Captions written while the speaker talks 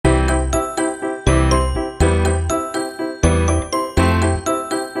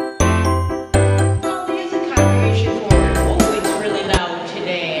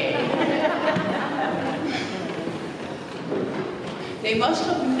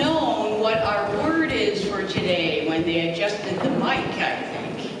known what our word is for today when they adjusted the mic, I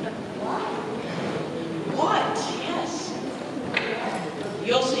think. What? Yes.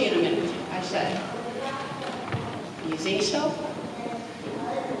 You'll see in a minute, I said. You think so?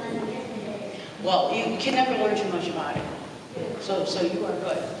 Well, you can never learn too much about it. So you are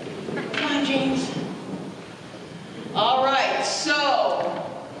good. Come on, James. All right, so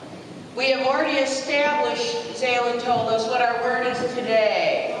we have already established, Zaylen told us, what our word is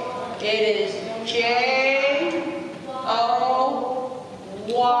today. It is J-O-Y.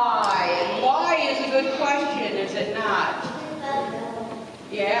 And why is a good question, is it not?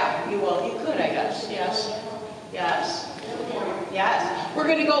 Yeah, you could, I guess. Yes. Yes. Yes. We're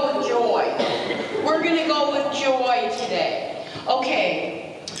going to go with joy. We're going to go with joy today.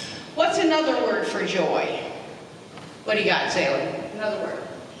 Okay. What's another word for joy? What do you got, Zaylen? Another word.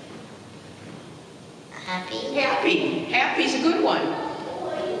 Happy. Happy. Happy's a good one.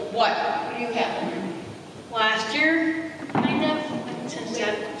 What? What do you have? Laughter, kind of.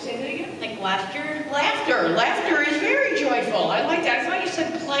 Say that again? Like laughter. Laughter. Laughter is very joyful. I like that. I thought you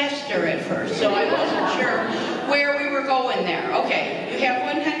said plaster at first, so I wasn't sure where we were going there. Okay. You have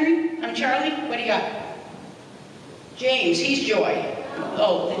one, Henry? I'm Charlie. What do you got? James. He's joy.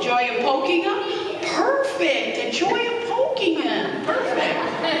 Oh, the joy of poking him? Perfect. The joy of poking him. Perfect.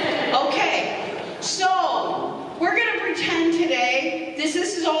 Okay. So, we're going to pretend today this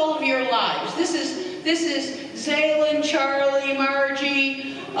is all of your lives. This is Zaylen, Charlie,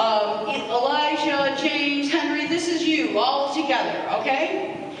 Margie, Elijah, James, Henry. This is you all together,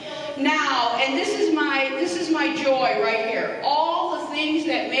 okay? Now, and this is my joy right here. All the things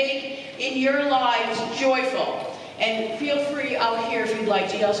that make in your lives joyful. And feel free out here if you'd like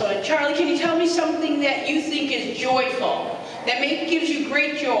to yell. So, Charlie, can you tell me something that you think is joyful? That gives you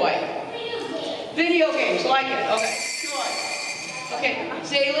great joy? Video games, like it. Okay, joy. Okay,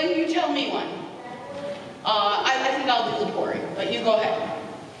 Zaylen, you tell me one. I think I'll do the boring, but you go ahead.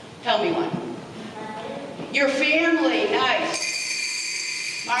 Tell me one. Your family,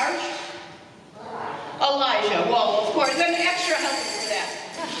 nice. Marge? Elijah, well, of course, an extra helping for that.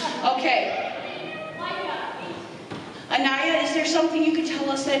 Okay. Anaya, is there something you could tell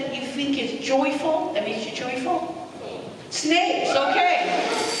us that you think is joyful, that makes you joyful? Snakes, okay.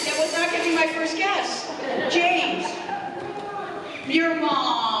 That was not going to be my first guess. James. Your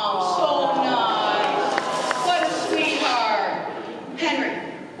mom, so nice. What a sweetheart. Henry.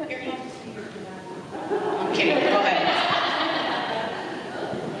 I'm kidding, go ahead.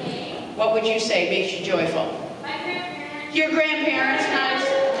 What would you say makes you joyful? My grandparents. Your grandparents, nice.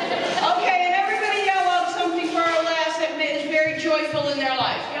 Okay, and everybody yell out something for our last that is very joyful in their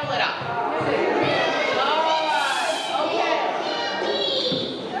life. Yell it out.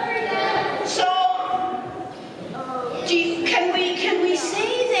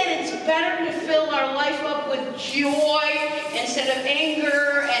 Better to fill our life up with joy instead of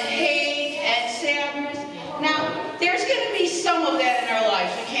anger and hate and sadness. Now, there's going to be some of that in our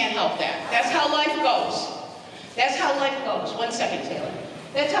lives. We can't help that. That's how life goes. That's how life goes. 1 second, Taylor.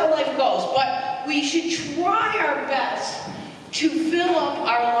 That's how life goes. But we should try our best to fill up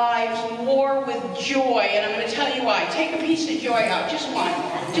our lives more with joy. And I'm going to tell you why. Take a piece of joy out. Just one.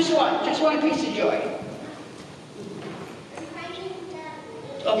 Just one. Just one piece of joy.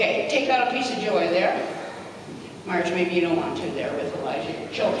 Okay, take out a piece of joy there. Marge, maybe you don't want to there with Elijah.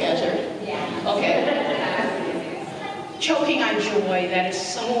 Choke hazard. Yeah. Okay. Choking on joy, that is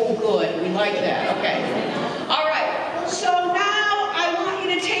so good. We like that. Okay. All right. So now I want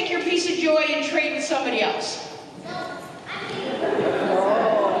you to take your piece of joy and trade with somebody else.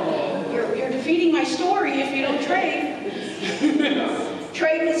 You're defeating my story if you don't trade.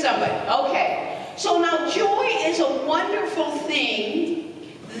 Trade with somebody. Okay. So now joy is a wonderful thing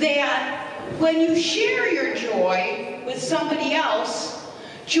that when you share your joy with somebody else,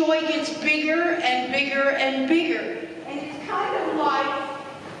 joy gets bigger and bigger and bigger. And it's kind of like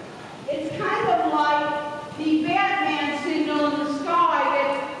the Batman signal in the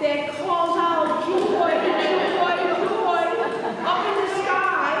sky that calls out joy, joy, joy up in the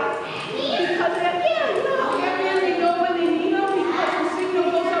sky. Because Batman, they know when they need them because the signal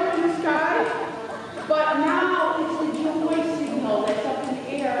goes up in the sky. But now it's the joy signal that's up in the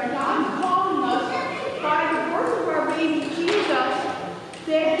air. And God's calling us by the birth of our baby Jesus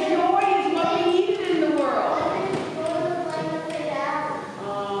that joy is what we need in the world.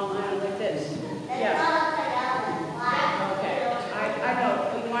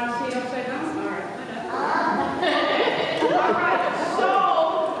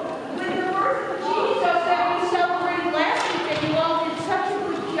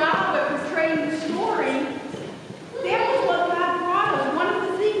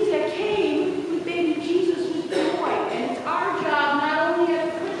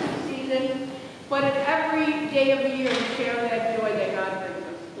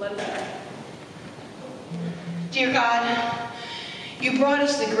 Dear God, you brought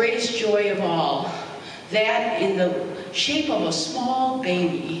us the greatest joy of all, that in the shape of a small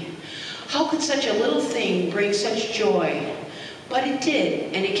baby. How could such a little thing bring such joy? But it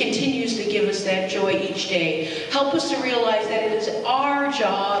did, and it continues to give us that joy each day. Help us to realize that it is our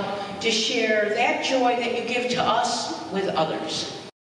job to share that joy that you give to us with others.